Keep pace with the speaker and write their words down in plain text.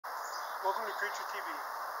Welcome to Creature TV.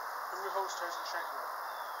 I'm your host, Tyson Shankler.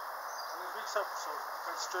 On this week's episode,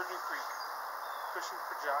 we're at Sturgeon Creek, fishing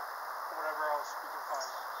for jack and whatever else we can find.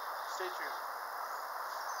 Stay tuned.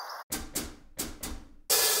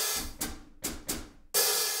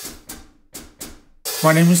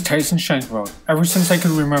 My name is Tyson Shankler. Ever since I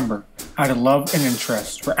could remember, I had a love and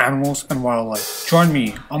interest for animals and wildlife. Join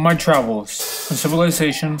me on my travels from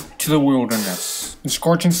civilization to the wilderness, from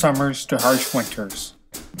scorching summers to harsh winters.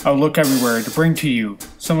 I'll look everywhere to bring to you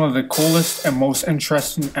some of the coolest and most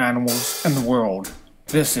interesting animals in the world.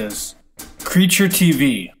 This is Creature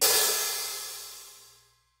TV.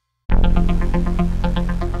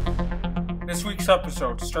 This week's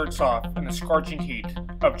episode starts off in the scorching heat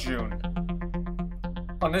of June.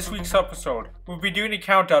 On this week's episode, we'll be doing a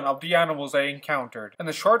countdown of the animals I encountered in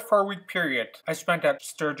the short 4-week period I spent at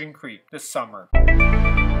Sturgeon Creek this summer.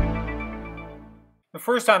 The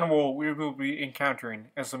first animal we will be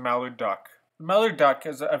encountering is the mallard duck. The mallard duck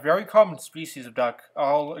is a very common species of duck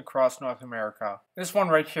all across North America. This one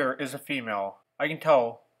right here is a female. I can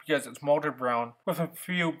tell because it's molded brown with a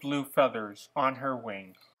few blue feathers on her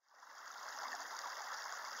wing.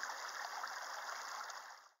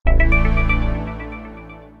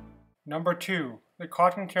 Number 2. The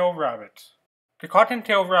cottontail rabbit. The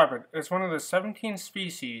cottontail rabbit is one of the 17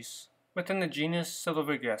 species within the genus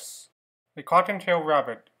Sylvigus. The cottontail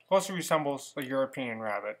rabbit closely resembles the European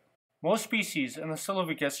rabbit. Most species in the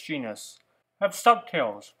Sylvigus genus have stub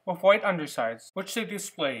tails with white undersides, which they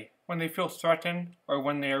display when they feel threatened or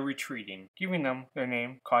when they are retreating, giving them their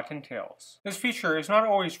name cottontails. This feature is not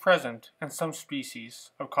always present in some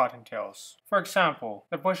species of cottontails. For example,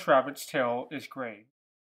 the bush rabbit's tail is gray.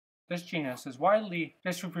 This genus is widely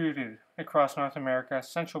distributed across North America,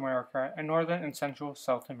 Central America, and Northern and Central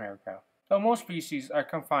South America. Though most species are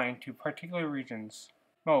confined to particular regions,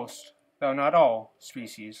 most, though not all,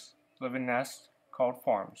 species live in nests called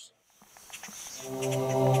forms.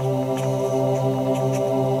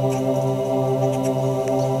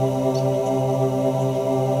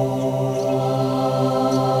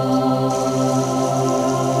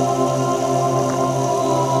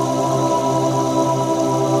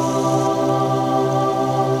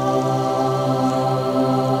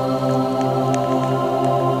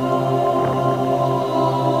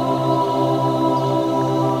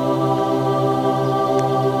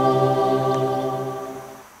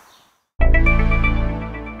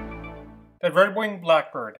 The red-winged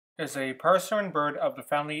blackbird is a passerine bird of the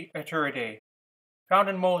family Ithuridae, found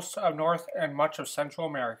in most of North and much of Central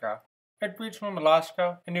America. It breeds from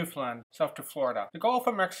Alaska and Newfoundland south to Florida, the Gulf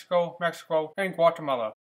of Mexico, and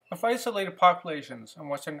Guatemala, with isolated populations in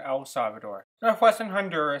western El Salvador, northwestern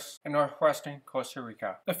Honduras, and northwestern Costa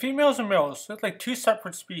Rica. The females and males look like two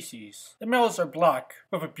separate species. The males are black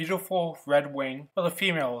with a beautiful red wing, while the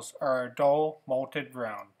females are a dull, malted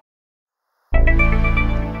brown.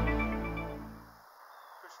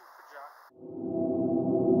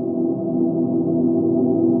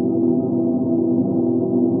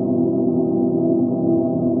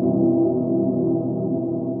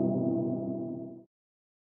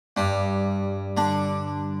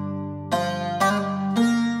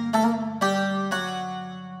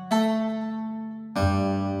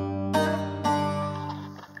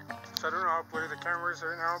 So I don't know where the camera is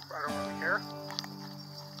right now, I don't really care.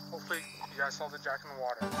 Hopefully you guys saw the jack in the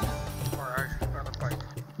water, or the pike.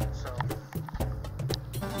 So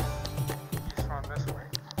he's found this way.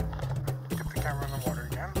 Dip the camera in the water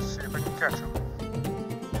again, see if I can catch him.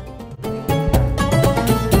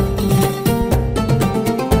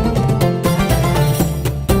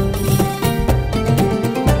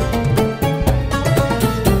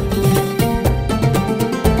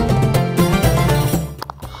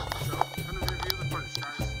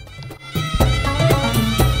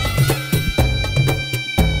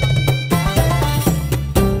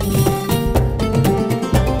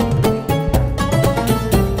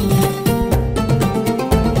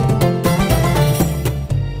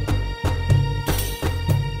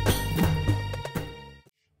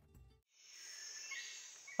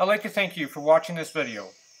 I'd like to thank you for watching this video,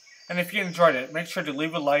 and if you enjoyed it, make sure to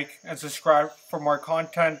leave a like and subscribe for more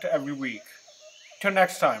content every week. Till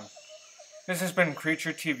next time, this has been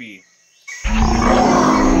Creature TV.